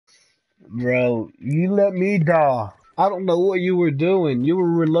Bro, you let me die. I don't know what you were doing. You were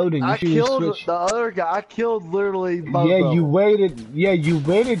reloading. You I should have killed switched. the other guy. I killed literally Yeah, both of you them. waited. Yeah, you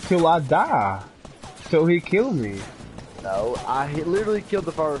waited till I die. So he killed me. No, literally killed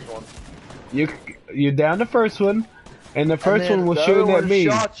the first one. You you down the first one, and the And first one then was the other shooting at one me.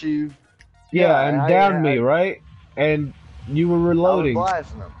 shot you. Yeah, Yeah, and and down me, I right? And you were I was reloading.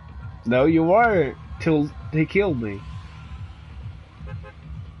 blasting him. No, you weren't till he killed me.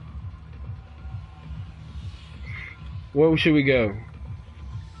 Where should we go?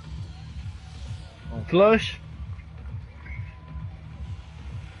 Flush?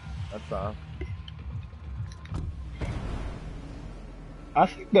 That's fine.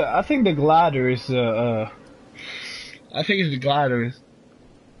 I think the glider is I think it's the glider's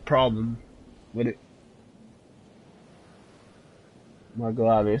problem with it. My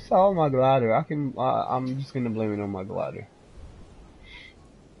glider. It's all my glider. I'm just gonna blame it on my glider.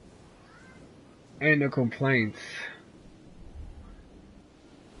 Ain't no complaints.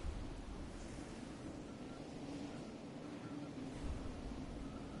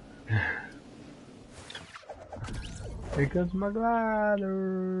 Here comes my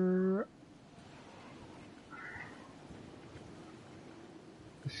glider.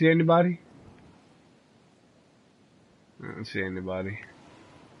 See anybody? I don't see anybody.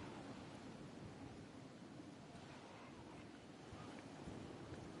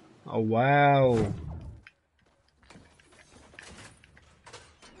 Oh wow.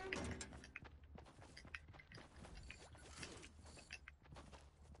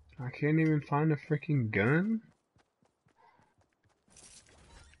 I can't even find a freaking gun?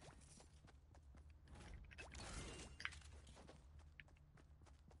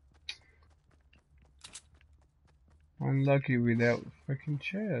 I'm lucky without freaking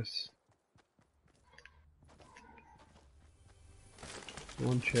chest.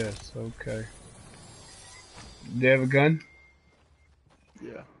 One chest, okay. Do you have a gun?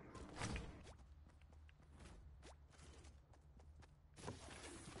 Yeah.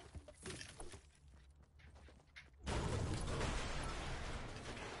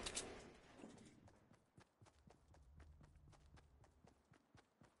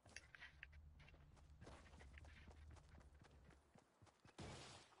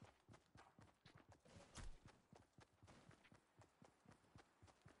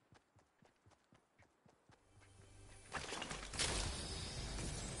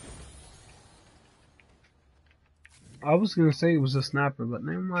 I was gonna say it was a sniper, but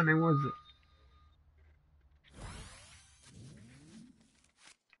never mind, it wasn't.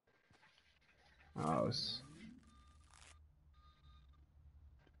 Oh, it's...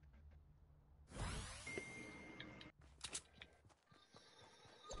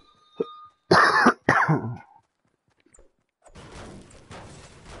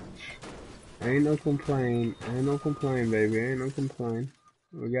 Ain't no complain. Ain't no complain, baby. Ain't no complain.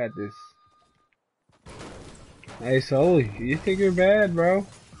 We got this. Hey, Sully, you think you're bad, bro?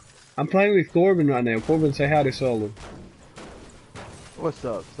 I'm playing with Corbin right now. Corbin, say hi to Sully. What's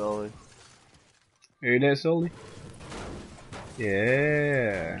up, Sully? Hear that, Sully?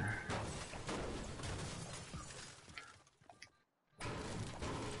 Yeah.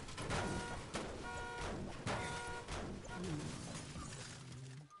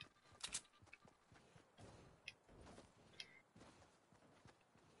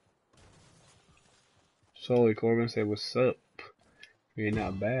 Sully, Corbin said, what's up? You're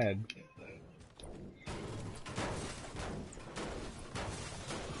not bad.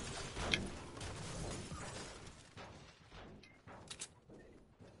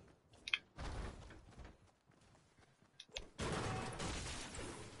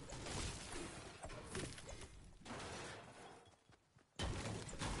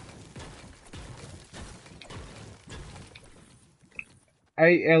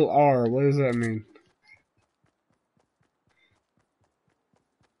 ALR, what does that mean?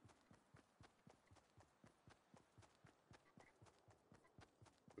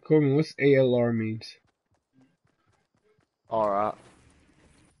 Corbin, what's ALR means? Alright.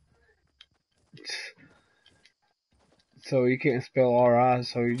 So you can't spell RI,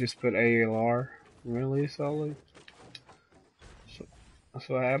 so you just put ALR? Really, Sully? So, that's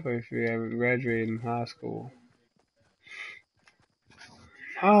what happens if you haven't graduated in high school.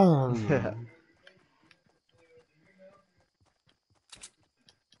 Yeah.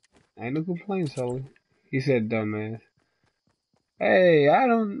 Ain't no complaints, Sully. He said, dumbass. Hey, I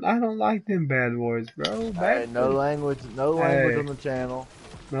don't like them bad words, bro. Hey, Bad no words. language, no language Hey, on the channel.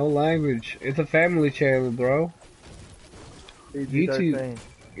 no language. It's a family channel, bro. YouTube, PG-13.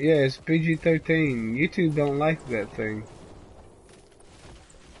 yeah, it's PG-13. YouTube don't like that thing.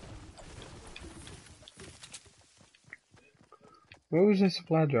 Where was the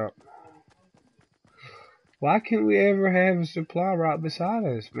supply drop? Why can't we ever have a supply right beside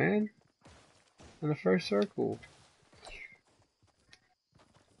us, man? In the first circle.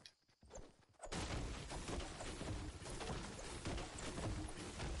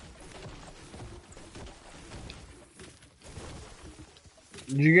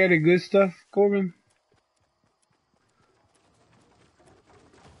 Did you get the good stuff, Corbin?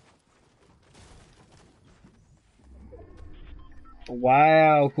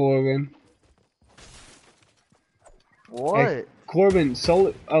 Wow, Corbin. What? Hey, Corbin,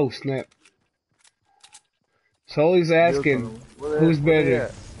 Sully. Oh, snap. Sully's Give it to asking them. who's Where they better.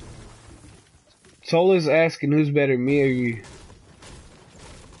 at? Sully's asking who's better, me or you.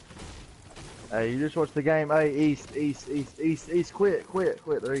 Hey, you just watch the game. Hey, east. Quit.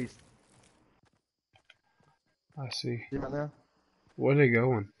 They're east. I see. See right now? Where are they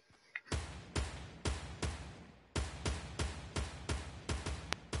going?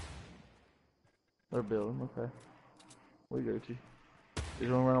 They're building. Okay. We got you. You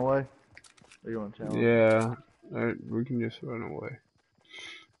gonna run away? Or you gonna challenge? Yeah, we can just run away.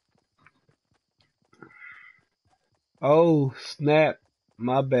 Oh, snap.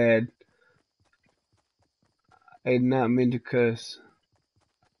 My bad. I did not mean to cuss.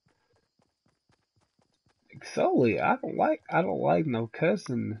 Sully, I don't like no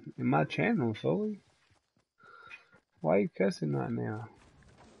cussing in my channel, Sully. Why you cussing right now?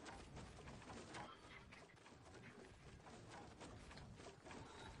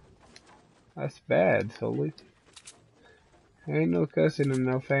 That's bad, Sully. Ain't no cussing in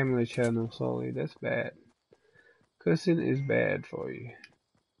no family channel, Sully. That's bad. Cussing is bad for you.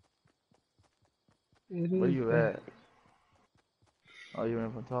 It Where is you bad. at? Oh, you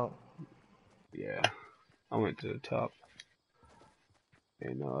went from top? Yeah, I went to the top.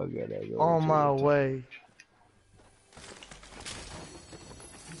 And now I gotta go On to my the top. way.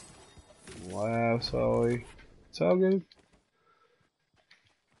 Wow, Sully. It's all good.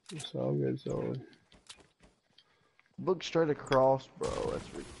 It's all good, Sully. Look straight across, bro. That's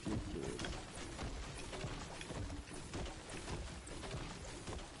ridiculous.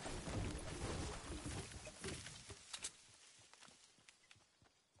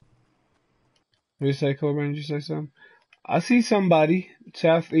 What did you say, Corbin? Did you say something? I see somebody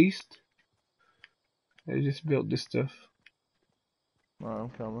southeast. They just built this stuff. No, I'm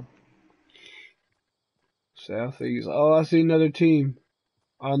coming. Southeast. Oh, I see another team.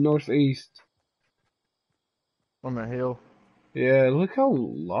 Northeast. On the hill. Yeah, look how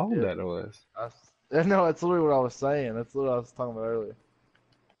long Yep. that was. No, that's literally what I was saying. That's what I was talking about earlier.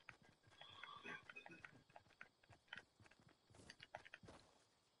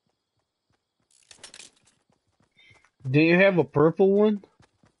 Do you have a purple one?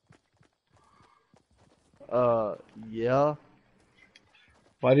 Yeah.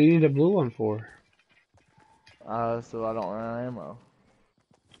 Why do you need a blue one for? So I don't run out of ammo.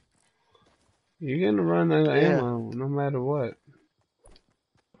 You're gonna run out of Yeah. ammo no matter what.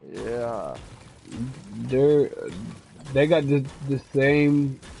 Yeah. They're they got the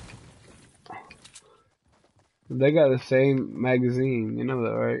same. They got the same magazine. You know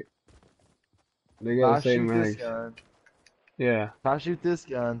that, right? They If got the I same shoot this mags. gun, Yeah, if I shoot this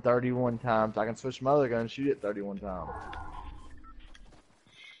gun 31 times, I can switch my other gun and shoot it 31 times.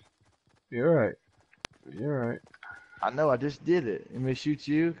 you're right. You're right. I know, I just did it. Let me shoot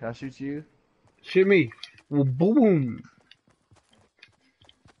you. Can I shoot you? Shoot me. Well, boom.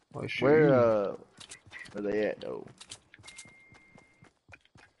 Oh, shoot Where, you. where they at, though?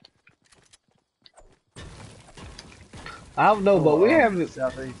 I don't know, but we Oh, have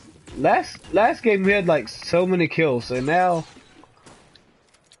southeast. last game we had like so many kills, and now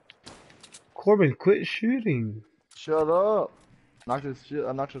Corbin quit shooting. Shut up. Knocked his shit.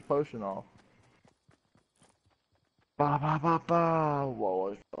 I knocked his potion off. Ba ba ba ba.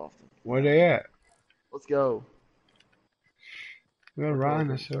 Whoa, I off. Where they at? Let's go. We're We're right towards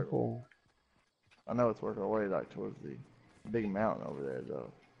in a the circle. circle. I know it's working our way like towards the big mountain over there,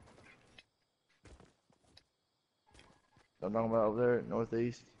 though. I'm talking about over there,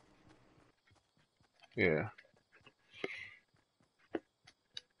 northeast. Yeah.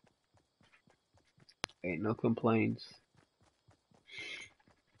 Ain't no complaints.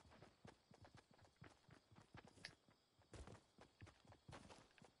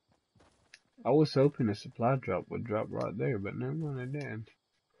 I was hoping a supply drop would drop right there, but never mind, it didn't.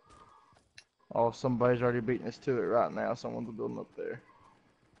 Oh, somebody's already beating us to it right now. Someone's building up there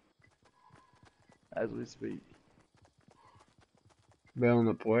as we speak. Bailing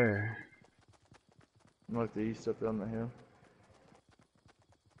up where? Northeast up on the hill.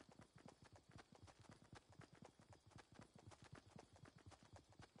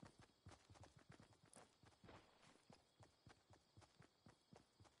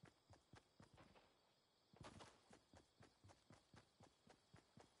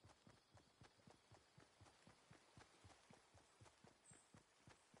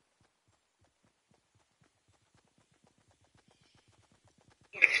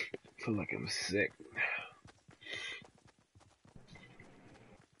 feel like I'm sick.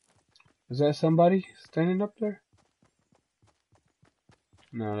 Is that somebody standing up there?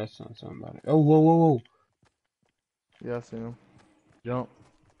 No, that's not somebody. Oh, whoa, whoa, whoa. Yeah, I seen him. Jump.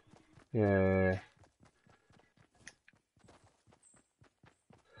 Yeah.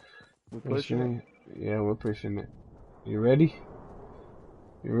 We Pushing pushing it? it? Yeah, we're pushing it. You ready?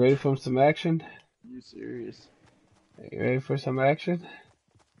 You ready for some action? You serious? You ready for some action?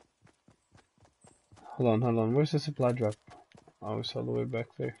 Hold on. Where's the supply drop? Oh, it's all the way back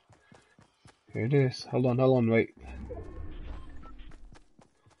there. Here it is. Hold on, wait.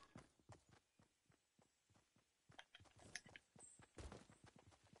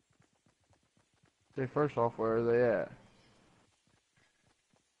 Okay, first off, where are they at?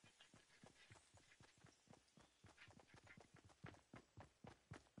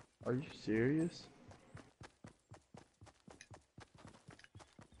 Are you serious?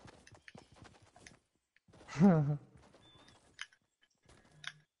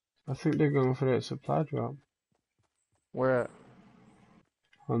 I think they're going for that supply drop. Where at?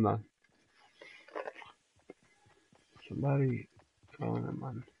 Hold on. Somebody. Oh, never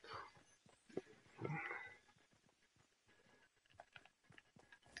mind.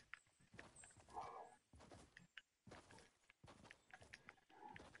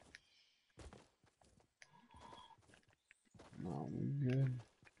 No, we're good.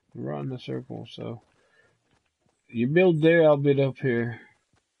 We're on the circle, so. You build there, I'll build up here.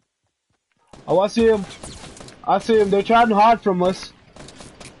 Oh, I see him. I see him. They're trying hard from us.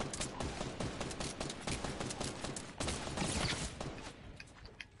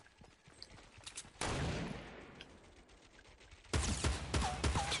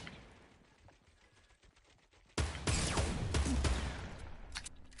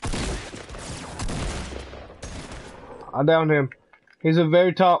 I downed him. He's at the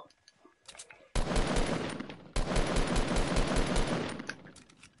very top.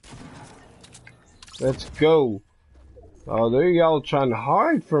 Let's go. Oh, there y'all trying to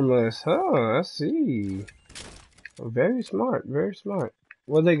hide from us, huh? I see. Very smart, very smart.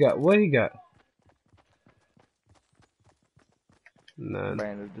 What they got? What he got? None.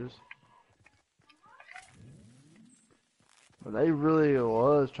 Bandages. But they really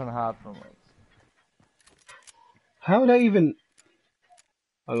was trying to hide from us. How would I even...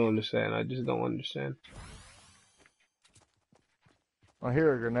 I don't understand. I just don't understand. I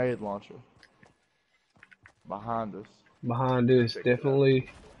hear a grenade launcher. Behind us. Behind this, Check it out. definitely.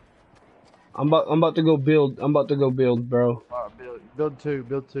 I'm about to go build. I'm about to go build, bro. Alright, build two.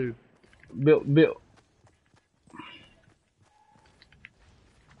 Build.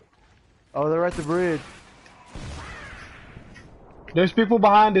 Oh, they're at the bridge. There's people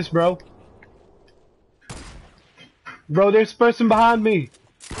behind us, bro. Bro, there's a person behind me.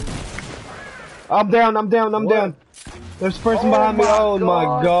 I'm down. What? There's a person Oh behind me. my Oh my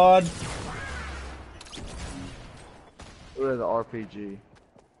God. god. Look at the RPG.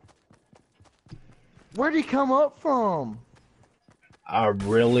 Where'd he come up from? I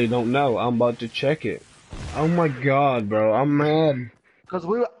really don't know. I'm about to check it. Oh my god, bro. I'm mad. Cause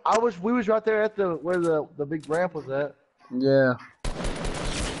we was right there at where the big ramp was at. Yeah.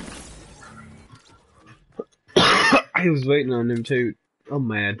 I was waiting on him too. I'm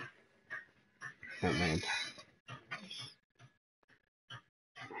mad. I'm mad.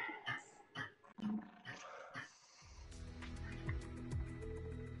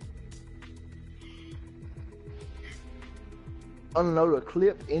 Unload a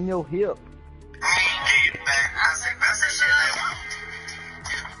clip in your hip.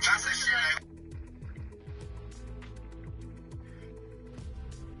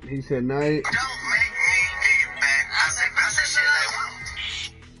 He said night.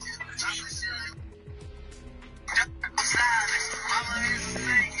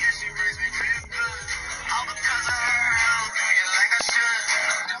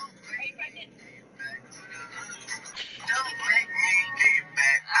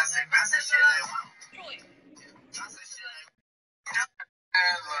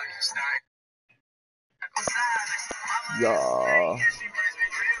 Yeah.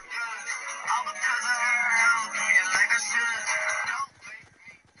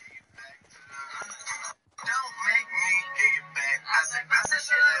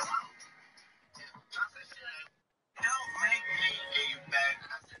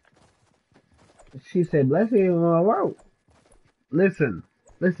 She said, let's see my road. Listen,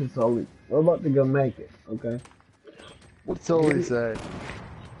 Sully. We're about to go make it, okay? What's Sully say?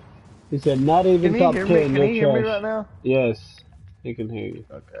 He said, not even Can he top hear me? 10, Can you're he hear me trash. right now? Yes, he can hear you.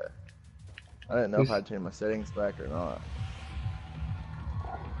 Okay. I didn't know if I had changed my settings back or not.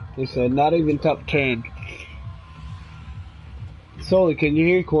 He said, not even top 10. Sully, can you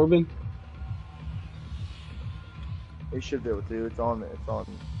hear Corbin? He should be able to. It's on. It's on.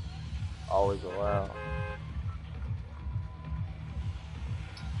 Always allow.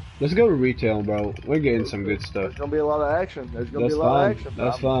 Let's go to retail, bro. We're getting some good stuff. There's gonna be a lot of action. There's gonna be a That's lot of fine. action.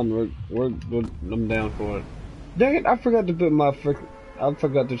 That's fine. I'm down for it. Dang it! I forgot to put my I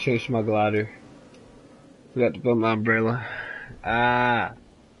forgot to change my glider. Forgot to put my umbrella. Ah.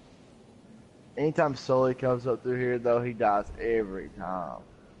 Anytime Sully comes up through here, though, he dies every time.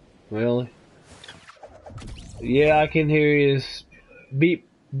 Really? Yeah, I can hear his beep.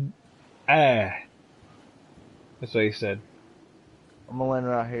 Ah. That's what he said. I'm gonna land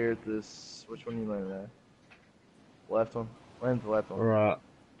right here at this. Which one you landing at? Left one. Land the left one. Right.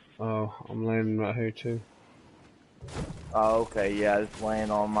 Oh, I'm landing right here too. Oh, okay. Yeah, it's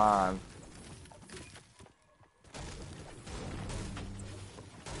laying on mine.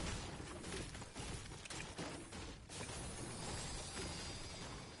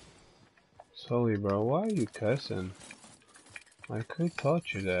 Sully, bro, why are you cussing? Like, who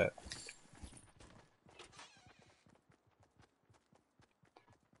taught you that?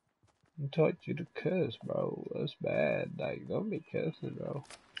 Who taught you to cuss, bro? That's bad. Like, don't be cussing, bro.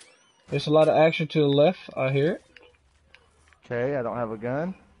 There's a lot of action to the left, I hear it. Okay, I don't have a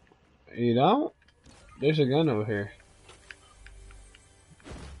gun. You don't? There's a gun over here.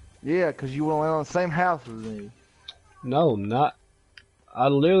 Yeah, because you want to land on the same house as me. No, not. I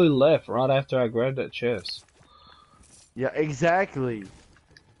literally left right after I grabbed that chest. Yeah, exactly.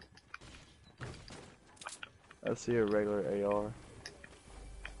 I see a regular AR.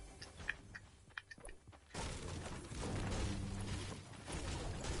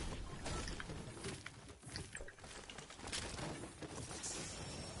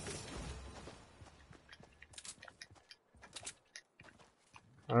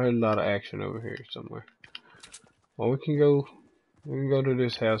 I heard a lot of action over here somewhere. Well, we can go to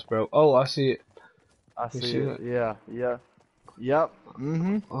this house, bro. Oh, I see it. I You see see it. that? Yeah, yeah. Yep.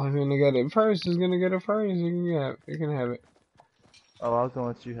 Mm-hmm. Oh, he's gonna get it first. He's gonna get it first. You can have it. Oh, I was gonna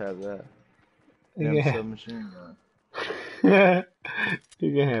let you have that. Damn Yeah. submachine gun.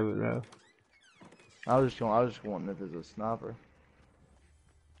 You can have it, bro. I was just wanting if it's a sniper.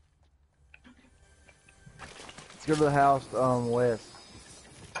 Let's go to the house, west.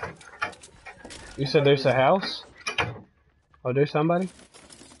 You said there's a house? Oh, there's somebody?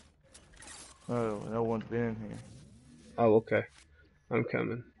 Oh, no one's been in here. Oh, okay. I'm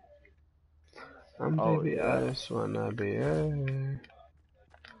coming. Oh Baby, yeah. I just wanna be here.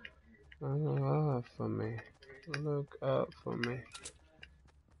 Look up for me. Look up for me.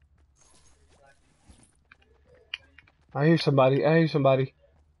 I hear somebody. I hear somebody.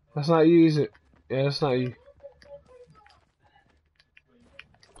 That's not you, is it? Yeah, that's not you.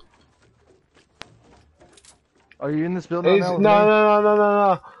 Are you in this building right It's, now no, with me? no, no, no,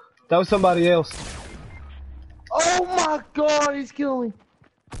 no, no. That was somebody else. Oh my god, he's killing me.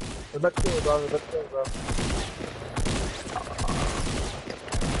 They're about to kill me, bro. They're about to kill me, bro.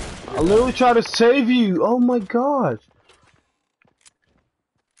 I literally tried to save you. Oh my god.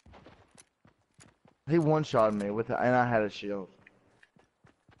 He one-shot me with it, and I had a shield.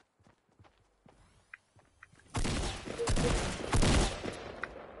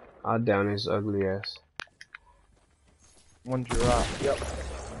 I down his ugly ass. One to your right. Yep.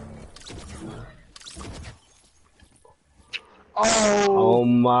 Oh Oh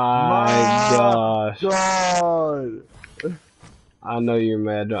my gosh. god. I know you're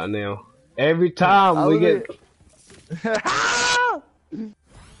mad right now. Every time we get.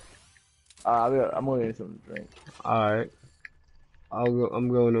 I'm gonna get something to drink. Alright. I'm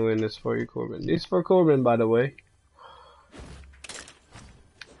going to win this for you, Corbin. This is for Corbin, by the way.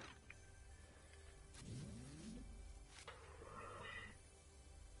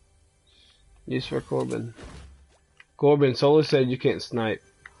 This for Corbin. Corbin, Solar said you can't snipe.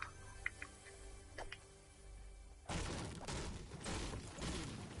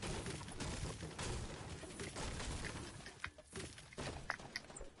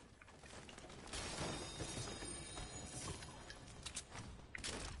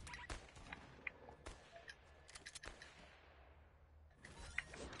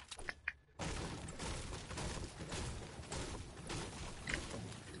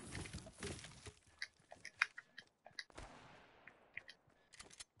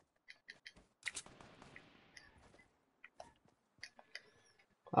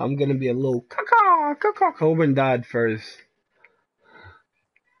 I'm gonna be a little caca. Corbin died first.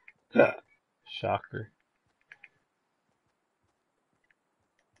 Shocker.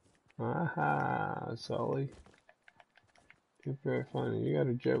 Aha, Sully. You're very funny. You got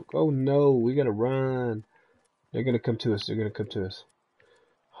a joke. Oh no, we gotta run. They're gonna come to us. They're gonna come to us.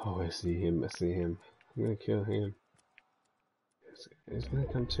 Oh, I see him. I see him. I'm gonna kill him. He's gonna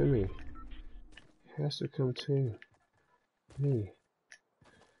come to me. He has to come to me.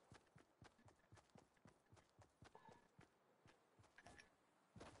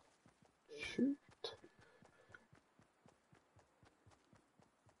 Shoot.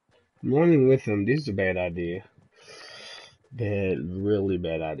 I'm running with him. This is a bad idea. Bad, really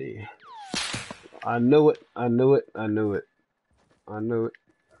bad idea. I knew it. I knew it. I knew it. I knew it.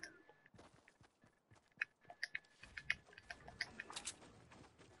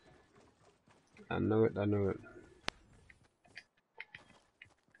 I knew it. I knew it.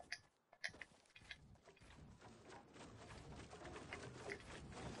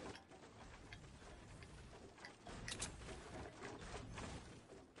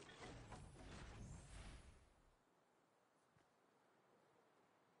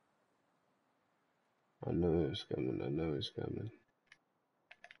 I knew it was coming. I knew it was coming.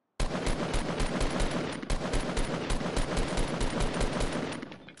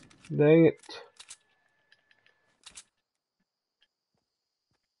 Dang it.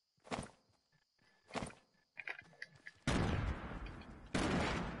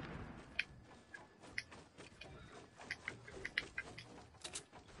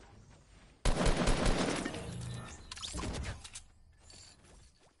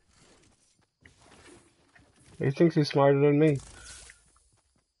 He thinks he's smarter than me.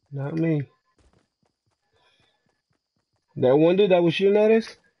 Not me. That one dude that was shooting at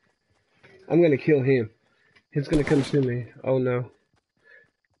us, I'm gonna kill him. He's gonna come to me. Oh no.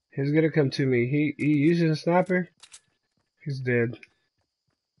 He's gonna come to me. He uses a sniper. He's dead.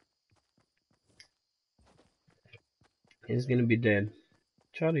 He's gonna be dead.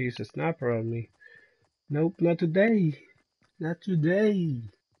 Try to use a sniper on me. Nope, not today. Not today.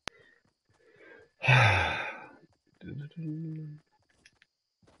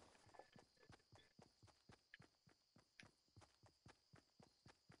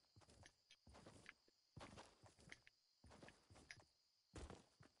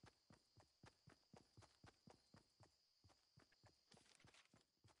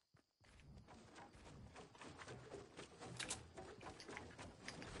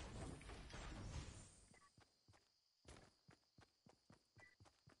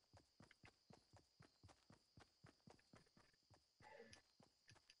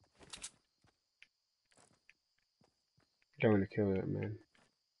 Trying to kill that man.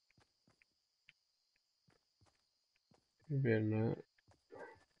 You better not.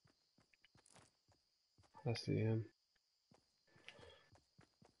 I see him.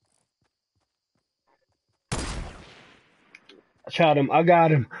 I shot him. I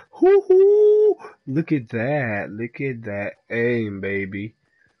got him. Hoo hoo! Look at that. Look at that aim, baby.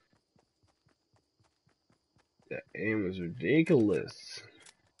 That aim was ridiculous.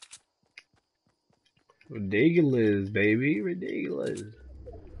 Ridiculous, baby. Ridiculous.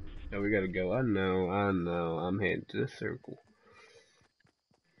 Oh, we gotta go. I know. I know. I'm heading to the circle.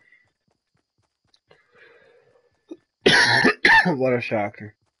 What a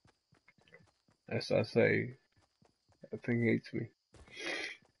shocker. As I say, that thing hates me.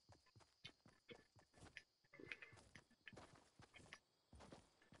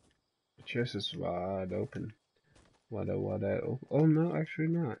 The chest is wide open. Wide open. Oh no, actually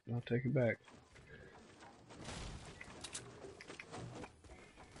not. I'll take it back.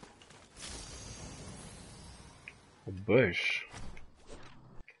 A bush.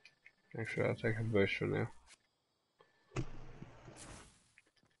 Actually, I'll take a bush for now.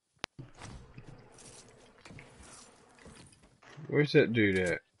 Where's that dude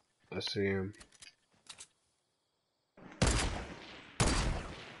at? I see him.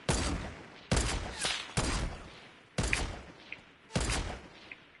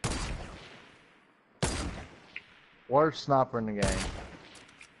 Worst sniper in the game.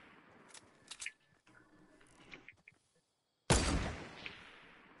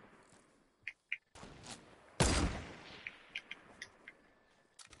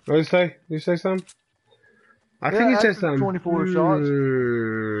 What did you say? Did you say something? I think he said something. 24 shots.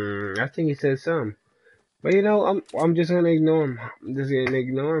 I think he said something. But you know, I'm just gonna ignore him. I'm just gonna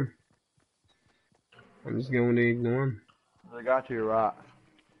ignore him. I'm just going to ignore him. They got to your right.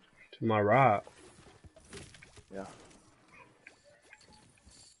 To my right. Yeah.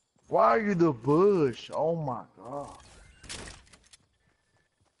 Why are you the bush? Oh my god.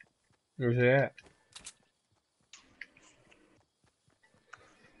 Where's he at?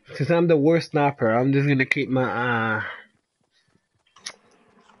 Since I'm the worst sniper, I'm just gonna keep my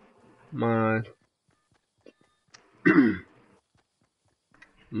my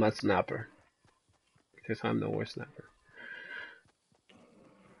My sniper. Because I'm the worst sniper.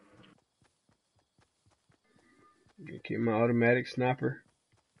 You keep my automatic sniper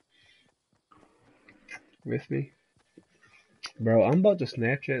with me. Bro, I'm about to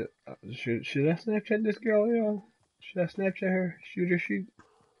Snapchat. Should I Snapchat this girl, yo? Should I Snapchat her? Shoot her, shoot?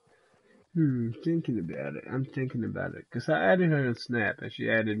 Thinking about it. I'm thinking about it. Because I added her on Snap and she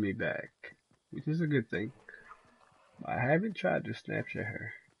added me back. Which is a good thing. I haven't tried to Snapchat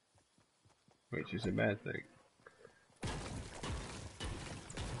her. Which is a bad thing.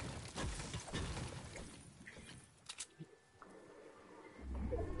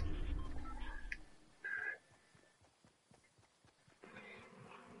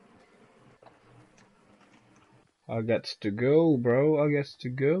 I got to go, bro. I got to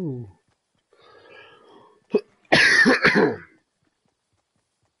go.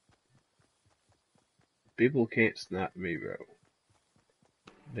 People can't snap me, bro.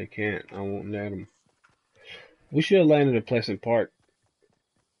 They can't. I won't let them. We should have landed at Pleasant Park.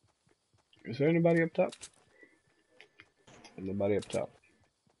 Is there anybody up top? Nobody up top.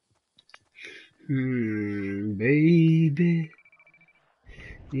 Baby.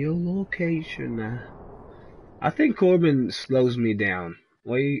 Your location now. I think Corbin slows me down.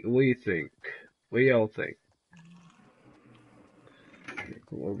 What do you think? What do y'all think?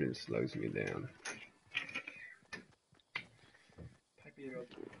 Corbin slows me down.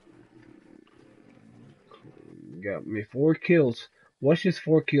 Got me 4 kills. Watch this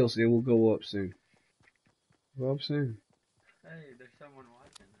 4 kills. It will go up soon. Go up soon. Hey, there's someone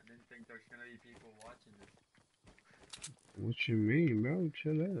watching. I didn't think there's gonna be people watching this. What you mean, bro?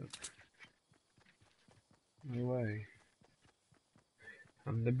 Chill out. No way.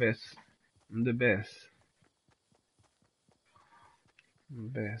 I'm the best. I'm the best.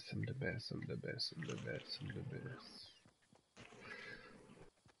 I'm the best. I'm the best. I'm the best. I'm the best. I'm the best.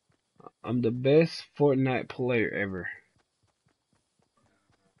 I'm the best Fortnite player ever.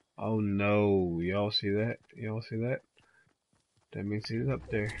 Oh no, y'all see that? Y'all see that? That means he's up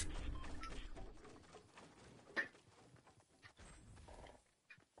there.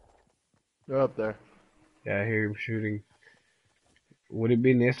 They're up there. Yeah, I hear him shooting. Would it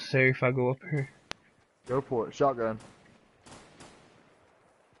be necessary if I go up here? Go for it. Shotgun.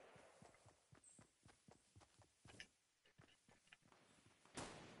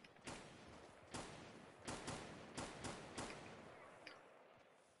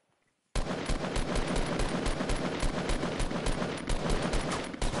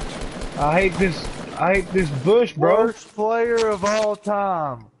 I hate this bush, bro. Worst player of all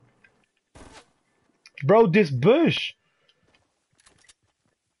time. Bro, this bush.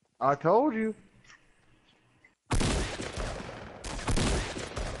 I told you.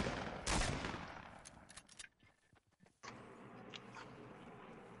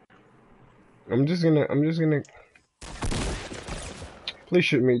 I'm just gonna please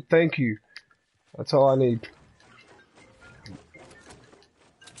shoot me. Thank you. That's all I need.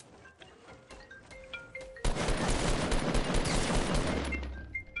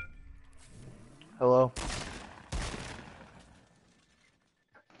 Hello.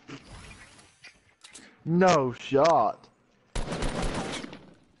 No shot.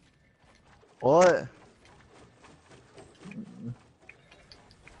 What?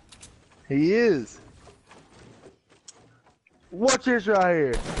 He is. Watch this right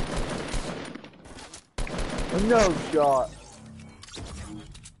here. No shot.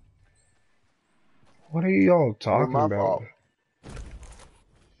 What are y'all talking my about? fault.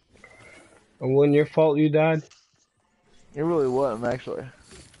 It wasn't your fault you died? It really wasn't, actually.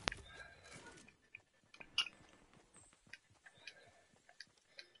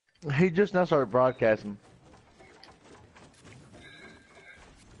 He just now started broadcasting.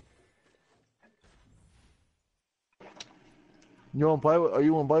 You want to play with? Are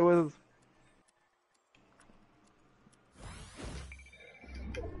you want to play with us?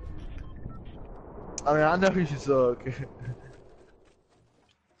 I mean, I know you suck.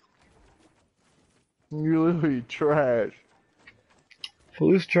 You're literally trash.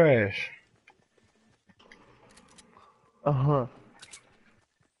 Who's trash? Uh-huh.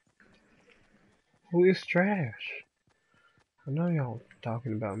 Who is trash? I know y'all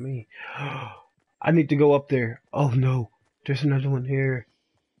talking about me. I need to go up there. Oh no, there's another one here.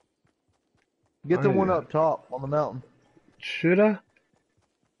 Get the one up top on the mountain. Should I?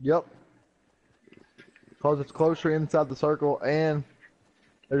 Yep. Because it's closer inside the circle, and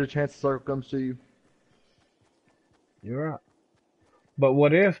there's a chance the circle comes to you. You're right. But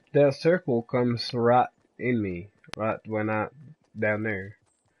what if that circle comes right in me, right when I down there?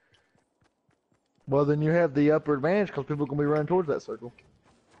 Well, then you have the upper advantage because people are going to be running towards that circle.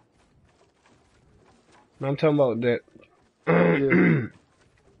 I'm talking about that. Yeah.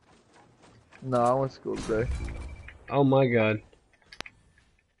 No, I went to school today. Oh my god.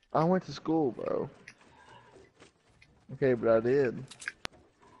 I went to school, bro. Okay, but I did.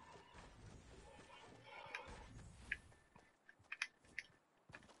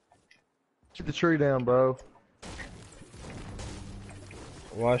 Shoot the tree down, bro.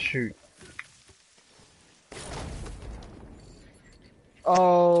 Why shoot?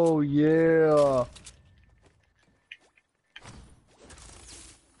 Oh, yeah.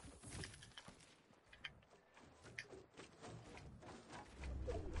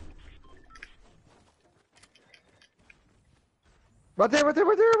 Right there, right there,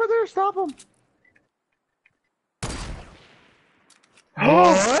 right there, right there. Stop him.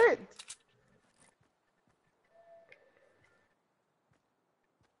 What?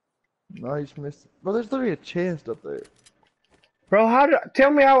 No, you just missed it. Bro, there's literally a chest up there. Bro,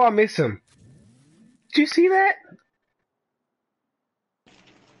 tell me how I miss him. Did you see that?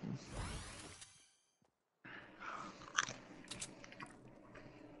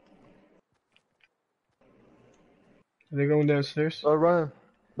 Are they going downstairs? They're running.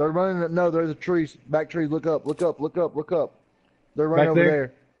 They're running. No, there's the trees. Back trees. Look up. Look up. Look up. Look up. They're running Back over there?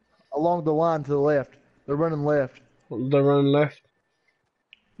 there. Along the line to the left. They're running left. They're running left?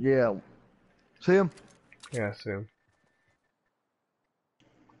 Yeah. See him? Yeah, I see him.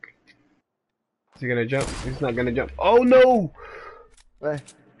 Is he gonna jump? He's not gonna jump. Oh no! Hey,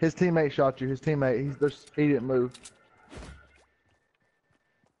 his teammate shot you. His teammate. He didn't move.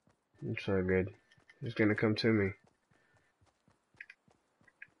 I'm so good. He's gonna come to me.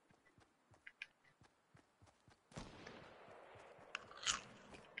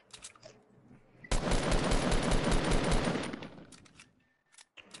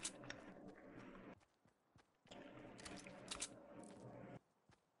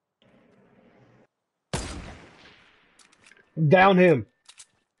 Down him!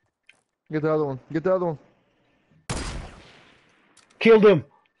 Get the other one. Get the other one. Killed him!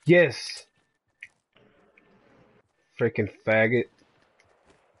 Yes! Freaking faggot.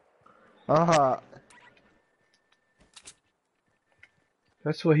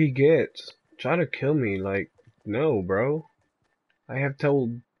 That's what he gets. Try to kill me, like, no, bro. I have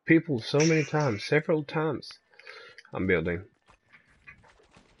told people so many times, several times. I'm building.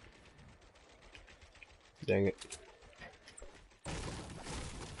 Dang it.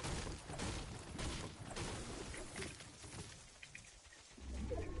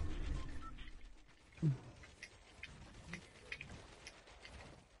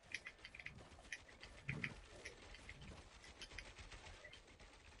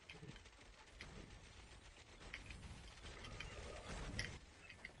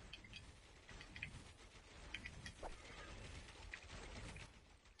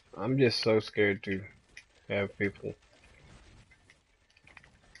 I'm just so scared to have people.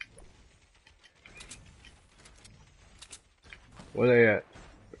 Where they at?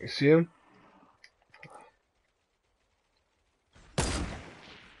 You see him?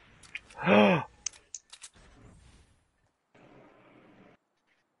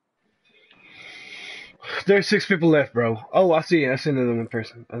 There's 6 people left, bro. Oh, I see it. I see another one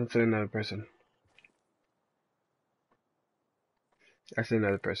person. I see another person. I see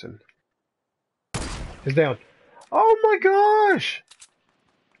another person. He's down. Oh my gosh!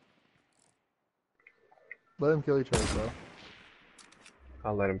 Let them kill each other, bro.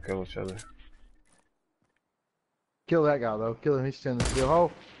 I'll let him kill each other. Kill that guy, though. Kill him. He's standing still.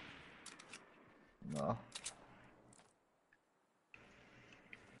 Oh. No.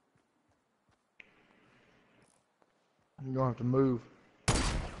 I'm gonna have to move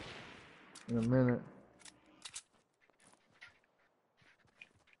in a minute.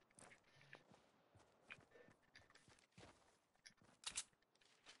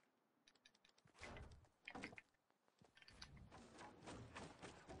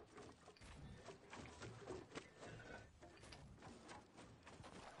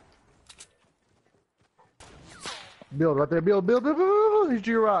 Build right there. Build, build, build, build, build. He's to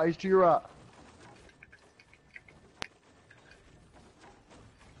your right. He's to your right.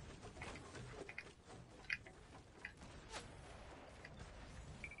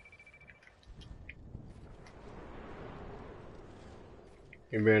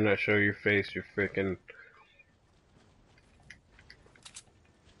 You better not show your face, you freaking.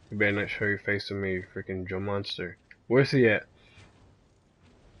 You better not show your face to me, you freaking Joe Monster. Where's he at?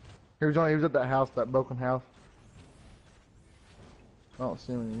 He was at that house, that broken house. I don't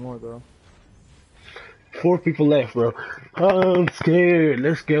see him anymore though. 4 people left, bro. Oh, I'm scared.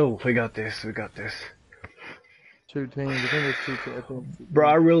 Let's go. We got this. We got this. 2 teams. I think it's 2 teams. Bro,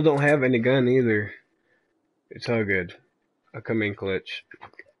 I really don't have any gun either. It's all good. I come in clutch.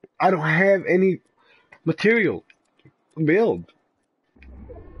 I don't have any material to build.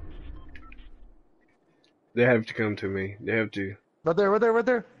 They have to come to me. They have to. Right there, right there, right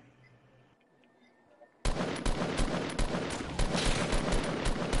there.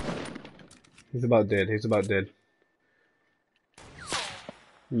 He's about dead. He's about dead.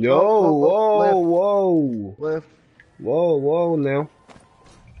 Yo, Oh, oh, oh, whoa, left, whoa. left. Whoa, whoa now.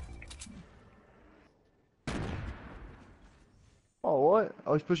 Oh, what?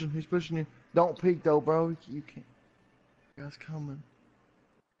 Oh, he's pushing you. Don't peek though, bro. You can't. Guy's coming.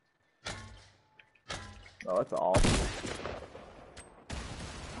 Oh, that's awful.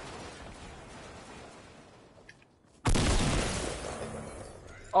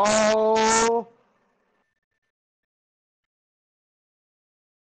 Oh!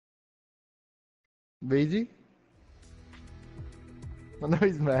 VG? I know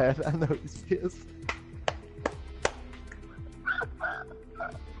he's mad. I know he's pissed.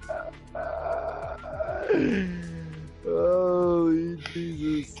 Holy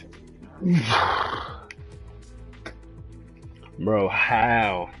Jesus. Bro,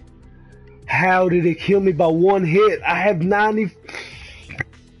 how? How did it kill me by one hit? I have 90.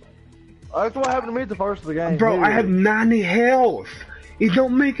 That's what happened to me at the first of the game. Bro, I have literally. 90 health. It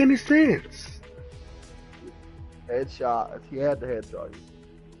don't make any sense. Headshot. He had the headshot.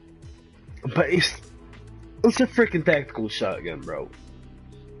 But it's a freaking tactical shotgun, bro.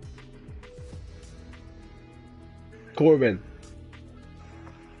 Corben.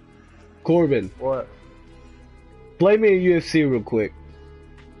 What? Play me a UFC real quick.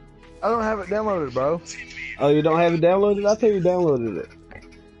 I don't have it downloaded, bro. Oh, you don't have it downloaded? I thought you downloaded it.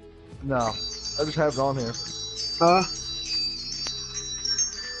 No. I just have it on here. Huh?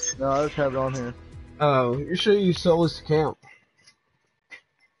 No, I just have it on here. Oh, you sure you sold this account?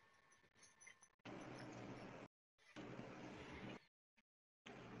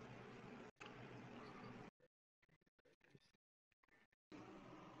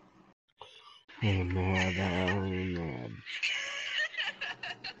 Oh, man.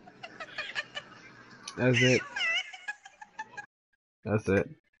 That's it. That's it.